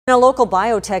Now, local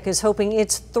biotech is hoping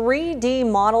its 3D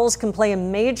models can play a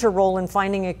major role in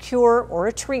finding a cure or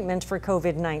a treatment for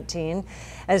COVID-19.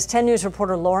 As 10 News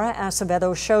reporter Laura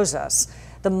Acevedo shows us,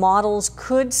 the models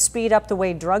could speed up the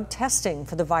way drug testing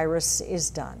for the virus is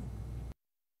done.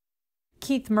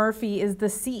 Keith Murphy is the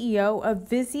CEO of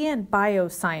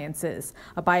Biosciences,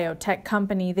 a biotech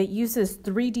company that uses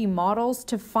 3D models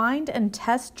to find and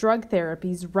test drug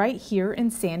therapies right here in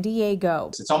San Diego.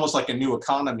 It's almost like a new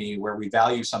economy where we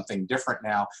value something different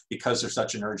now because there's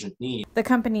such an urgent need. The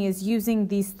company is using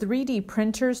these 3D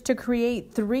printers to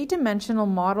create three-dimensional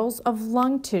models of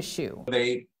lung tissue.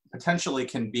 They potentially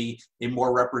can be a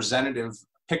more representative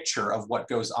picture of what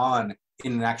goes on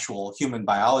in an actual human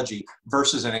biology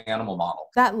versus an animal model.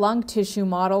 That lung tissue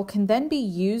model can then be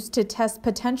used to test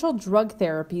potential drug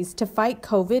therapies to fight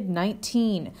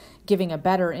COVID-19, giving a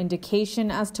better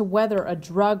indication as to whether a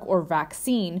drug or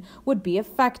vaccine would be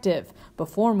effective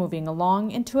before moving along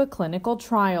into a clinical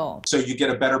trial. So you get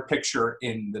a better picture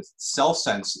in the cell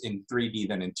sense in 3D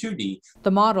than in 2D. The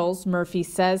models, Murphy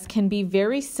says, can be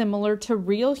very similar to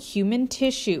real human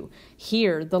tissue.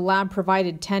 Here, the lab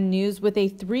provided 10 News with a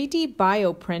 3D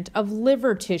bioprint of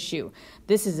liver tissue.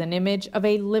 This is an image of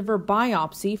a liver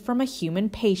biopsy from a human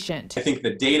patient. I think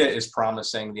the data is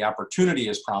promising, the opportunity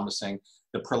is promising,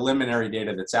 the preliminary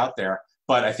data that's out there.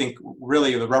 But I think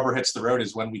really the rubber hits the road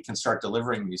is when we can start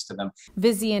delivering these to them.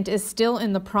 Vizient is still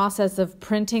in the process of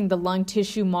printing the lung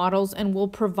tissue models and will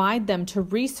provide them to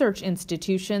research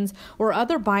institutions or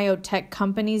other biotech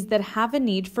companies that have a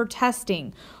need for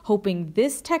testing, hoping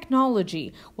this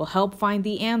technology will help find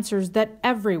the answers that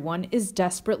everyone is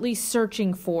desperately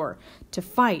searching for to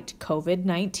fight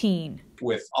COVID-19.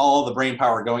 With all the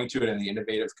brainpower going to it and the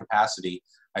innovative capacity,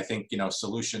 I think,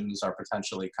 solutions are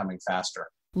potentially coming faster.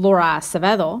 Laura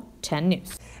Acevedo, 10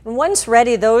 News. And once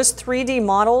ready, those 3D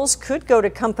models could go to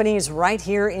companies right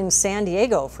here in San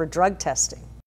Diego for drug testing.